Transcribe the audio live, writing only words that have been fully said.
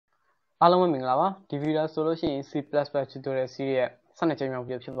အားလုံးပဲမင်္ဂလာပါဒီဗီဒီယိုဆိုလို့ရှိရင် C++ tutorial series ရဲ့12ချိန်မြောက်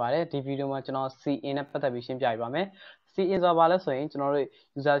ဗီဒီယိုဖြစ်ပါတယ်ဒီဗီဒီယိုမှာကျွန်တော် CIN နဲ့ပတ်သက်ပြီးရှင်းပြပြပါမယ် CIN ဆိုတာဘာလဲဆိုရင်ကျွန်တော်တို့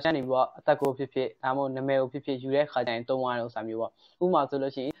user ချက်နေပြီးတော့အသက်ကိုဖြစ်ဖြစ်ဒါမှမဟုတ်နာမည်ကိုဖြစ်ဖြစ်ယူတဲ့ခါကျရင်သုံးရတဲ့ဥစ္စာမျိုးပေါ့ဥပမာဆို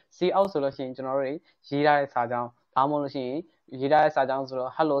လို့ရှိရင် C out ဆိုလို့ရှိရင်ကျွန်တော်တို့ရေးထားတဲ့စာကြောင်းဒါမှမဟုတ်လို့ရှိရင်ရေးထားတဲ့စာကြောင်းဆို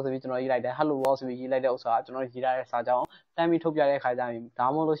တော့ hello ဆိုပြီးကျွန်တော်ရေးလိုက်တယ် hello world ဆိုပြီးရေးလိုက်တဲ့ဥစ္စာကကျွန်တော်ရေးထားတဲ့စာကြောင်းတန်းပြီးထုတ်ပြတဲ့ခါကျရင်ဒါ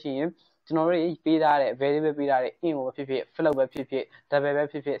မှမဟုတ်လို့ရှိရင်ကျွန်တော်တို့ပေးထားတဲ့ variable ပေးထားတဲ့ int ကိုဖြစ်ဖြစ် float ပဲဖြစ်ဖြစ် double ပဲ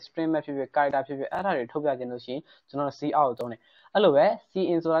ဖြစ်ဖြစ် string ပဲဖြစ်ဖြစ် character ဖြစ်ဖြစ်အဲ့ဒါတွေထုတ်ပြခြင်းလို့ရှိရင်ကျွန်တော် C out ကိုသုံးတယ်အဲ့လိုပဲ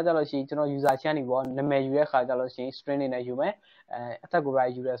CIN ဆိုတာကြလို့ရှိရင်ကျွန်တော် user ချင်းနေပေါ့နာမည်ယူတဲ့ခါကြလို့ရှိရင် string နေနဲ့ယူမယ်အသက်ကိုပဲ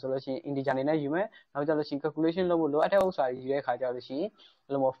ယူရဲဆိုလို့ရှိရင် integer နေနဲ့ယူမယ်နောက်ကြလို့ရှိရင် calculation လုပ်ဖို့လိုအပ်တဲ့ဥစ္စာယူတဲ့ခါကြလို့ရှိရင်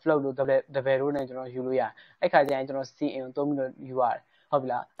အဲ့လိုမျိုး float လို့ double လို့နဲ့ကျွန်တော်ယူလို့ရတယ်အဲ့ခါကျရင်ကျွန်တော် CIN ကိုသုံးပြီးတော့ယူရတယ်ဟုတ်ပြီ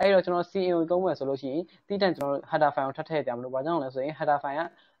လားအဲ့တော့ကျွန်တော် CIN ကိုသုံးမယ်ဆိုလို့ရှိရင်တိကျကျွန်တော် header file ကိုထပ်ထည့်ကြမလို့ဘာကြောင့်လဲဆိုရင် header file က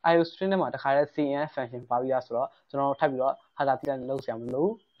IO string ထဲမှာတခါတည်း CIN function ပါပြီးသားဆိုတော့ကျွန်တော်ထပ်ပြီးတော့ header file လုပ်စရာမလို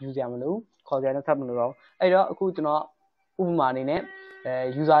ယူစရာမလိုခေါ်စရာလည်းထပ်မလိုတော့အဲ့တော့အခုကျွန်တော်ဥပမာအနေနဲ့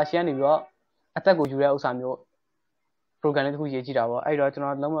user ရှင်းနေပြီးတော့အသက်ကိုယူတဲ့ဥစ္စာမျိုး program လေးတစ်ခုရေးကြည့်တာပေါ့အဲ့တော့ကျွန်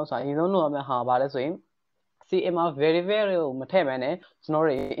တော်လုံးဝဥစ္စာအရင်ဆုံးလုပ်ရမယ့်ဟာဘာလဲဆိုရင် CIN မှာ variable ကိုမထည့်ဘဲနဲ့ကျွန်တော်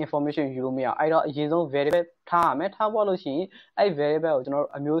တို့ information ယူလို့မရအောင်အဲ့တော့အရင်ဆုံး variable ထားရမယ်ထားဖို့လို့ရှိရင်အဲ့ variable ကိုကျွန်တော်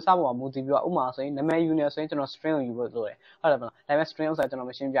တို့အမျိုးအစားပေါ်မှာမူတည်ပြီးတော့ဥပမာဆိုရင်နာမည်ယူနေဆိုရင်ကျွန်တော် string ကိုယူဖို့လိုတယ်ဟုတ်တယ်မလားဒါပေမဲ့ string ဥစ္စာကျွန်တော်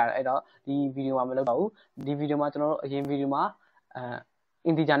မရှင်းပြရအဲ့တော့ဒီဗီဒီယိုမှာမလုပ်တော့ဘူးဒီဗီဒီယိုမှာကျွန်တော်တို့အရင်ဗီဒီယိုမှာ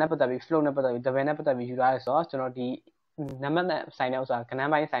integer နဲ့ပတ်သက်ပြီး float နဲ့ပတ်သက်ပြီး double နဲ့ပတ်သက်ပြီးယူထားရဲဆိုတော့ကျွန်တော်ဒီနံပါတ်နဲ့ဆိုင်တဲ့ဥစ္စာကဏ္ဍ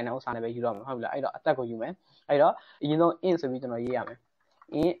ပိုင်းဆိုင်တဲ့ဥစ္စာနဲ့ပဲယူတော့မှာဟုတ်ပြီလားအဲ့တော့အသက်ကိုယူမယ်အဲ့တော့အရင်ဆုံး int ဆိုပြီးကျွန်တော်ရေးရမယ်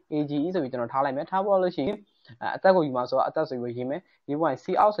int age ဆိုပြီးကျွန်တော်ထားလိုက်မယ်ထားဖို့လို့ရှိရင်အသက်ကိုယူမှာဆိုတော့အသက်ဆိုပြီးရေးမယ်ရေးဖို့ရင် c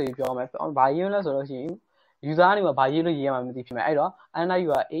out ဆိုပြီးပြောမယ်ဘာရေးလဲဆိုလို့ရှိရင် user ကနေမှာဘာရေးလို့ရေးရမှာမသိဖြစ်မယ်အဲ့တော့ under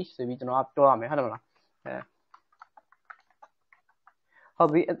user age ဆိုပြီးကျွန်တော်ကပြောရမယ်ဟုတ်တယ်မလားဟု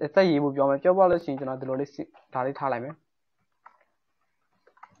တ်ပြီအသက်ရေးဖို့ပြောမယ်ပြောပါလို့ရှိရင်ကျွန်တော်ဒီလိုလေးဒါလေးထားလိုက်မယ်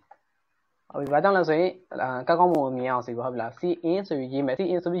ဟုတ်ပြီဘာကြောင့်လဲဆိုရင်ကောက်ကောက်မုံမြင်အောင်စီပေါ့ဟုတ်ပြီလား CIN ဆိုပြီးရေးမယ်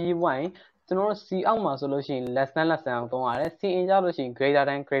CIN ဆိုပြီးရေးဖို့ရင်ကျွန်တော်တို့ C out မှာဆိုလို့ရှိရင် less than အောင်သုံးရတယ် CIN ကြလို့ရှိရင် greater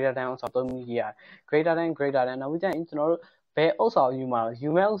than အောင်ဆိုသုံးပြီးရေးရတယ် greater than နောက်ပြီးကျရင်ကျွန်တော်တို့ဘယ်ဥစ္စာကိုယူမှာတော့ယူ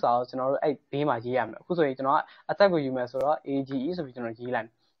မဲ့ဥစ္စာကိုကျွန်တော်တို့အဲ့ဘေးမှာရေးရမယ်အခုဆိုရင်ကျွန်တော်ကအသက်ကိုယူမယ်ဆိုတော့ age ဆိုပြီးကျွန်တော်ရေးလိုက်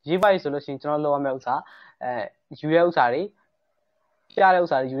ရေးပါပြီဆိုလို့ရှိရင်ကျွန်တော်လောက်ရမယ့်ဥစ္စာယူတဲ့ဥစ္စာတွေပြတဲ့ဥ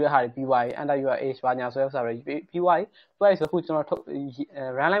စ္စာတွေယူတဲ့ဟာတွေပြီးသွားပြီ under your age ဘာညာဆိုတဲ့ဥစ္စာတွေပြီးသွားပြီဆိုအခုကျွန်တော်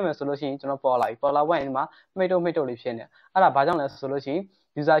run လိုက်မယ်ဆိုလို့ရှိရင်ကျွန်တော်ပေါ်လာဝင်ဒီမှာမိတ်တုတ်လေးဖြစ်နေအဲ့ဒါဘာကြောင့်လဲဆိုလို့ရှိရင်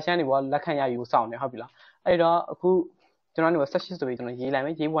user ရှမ်းတွေပေါ်လက်ခံရယူကိုစောင့်နေဟုတ်ပြီလားအဲ့တော့အခုကျွန်တော်တို့18ဆိုပြီးကျွန်တော်ရေးလိုက်မ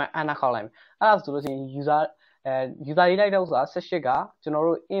ယ်ရေးပွင့် under ခောက်လိုက်မယ်အဲ့ဒါဆိုလို့ရှိရင် user ရေးလိုက်တဲ့ဥစ္စာ18ကကျွန်တော်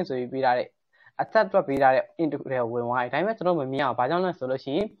တို့ int ဆိုပြီးပေးထားတဲ့အသက်အတွက်ပေးထားတဲ့ int တွေကိုဝင်သွားတယ်ဒါပေမဲ့ကျွန်တော်မမြင်အောင်ဘာကြောင့်လဲဆိုလို့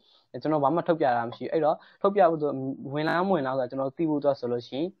ရှိရင်ကျွန်တော်ဘာမှထုတ်ပြတာမရှိဘူးအဲ့တော့ထုတ်ပြဖို့ဆိုဝင်လာမဝင်လာဆိုကျွန်တော်သိဖို့အတွက်ဆိုလို့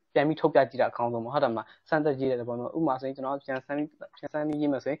ရှိရင်ပြန်ပြီးထုတ်ပြကြည့်တာအကောင်းဆုံးပေါ့ဟုတ်တယ်မလားစမ်းသပ်ကြည့်တဲ့ပုံမျိုးဥပမာဆိုရင်ကျွန်တော်ပြန်စမ်းပြီး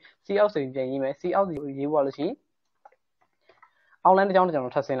ရေးမယ်ဆိုရင် C out ဆိုပြီးပြန်ရေးမယ် C out ရေးဖို့လို့ရှိရင် outline တစ်ကြောင်း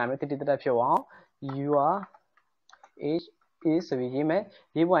ထပ်ဆင်းလိုက်မယ်တိတိတက်ဖြစ်အောင် your age is ဆိုပြီးရေးမယ်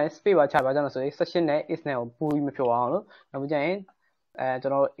ရေးဖို့ရင် space ပါချပါကြလို့ဆိုရင်18နဲ့ is နဲ့ကိုပူပြီးမဖြစ်အောင်လို့နောက်ပြီးကျရင်ကျွ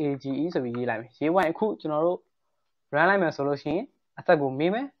န်တော်တို့ age ဆိုပြီးရေးလိုက်မယ်ရေးဖို့ရင်အခုကျွန်တော်တို့ run လိုက်မယ်ဆိုလို့ရှိရင်အသက်ကို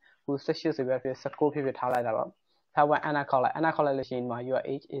မေးမယ်အခု18ဆိုပြီးဖြစ်19ဖြစ်ထားလိုက်တာပေါ့ထားဝင် ana ခေါက်လိုက်လို့ရှိရင်ဒီမှာ your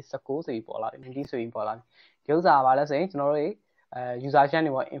age is 19ဆိုပြီးပေါ်လာပြီ20ဆိုပြီးပေါ်လာပြီဒီဥစ္စာကဘာလဲဆိုရင်ကျွန်တော်တို့user ရှမ်း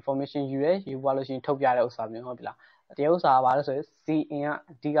တွေပေါ့ information ယူပါလို့ရှိရင်ထုတ်ပြတဲ့ဥစ္စာမျိုးဟုတ်ပြီလားဒီဥစ္စာကဘာလဲဆိုရင် CIN က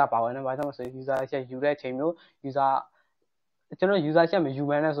အဓိကပါဝင်တယ်ဘာကြောင့်လဲဆိုရင် user ရှမ်းယူတဲ့အချိန်မျိုး ကျွန်တော် user ရှမ်းမယူ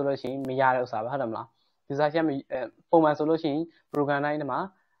မှန်းလဲဆိုလို့ရှိရင်မရတဲ့ဥစ္စာပဲဟုတ်တယ်မလား user ရှမ်းပုံမှန်ဆိုလို့ရှိရင် program တိုင်းထဲမှာ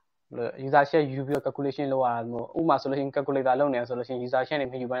user share ယူပြီးတော့ calculation လုပ်ရတာမျိုးဥပမာဆိုလို့ရှိရင် calculator လုပ်နေရဆိုလို့ရှိရင် user share နေ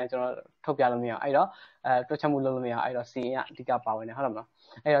မယူဘဲနဲ့ကျွန်တော်ထုတ်ပြလို့မရအဲ့တော့တွက်ချက်မှုလုပ်လို့မရအဲ့တော့ CIN ကအဓိကပါဝင်တယ်ဟုတ်တယ်မလား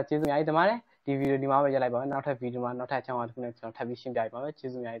အဲ့တော့ကျေးဇူးအများကြီးတင်ပါတယ်ဒီဗီဒီယိုဒီမှာပဲရပ်လိုက်ပါမယ်နောက်ထပ်ဗီဒီယိုမှာနောက်ထပ်အကြောင်းအရာတစ်ခုနဲ့ကျွန်တော်ထပ်ပြီးရှင်းပြပေးပါမယ်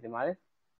ကျေးဇူးအများကြီးတင်ပါတယ်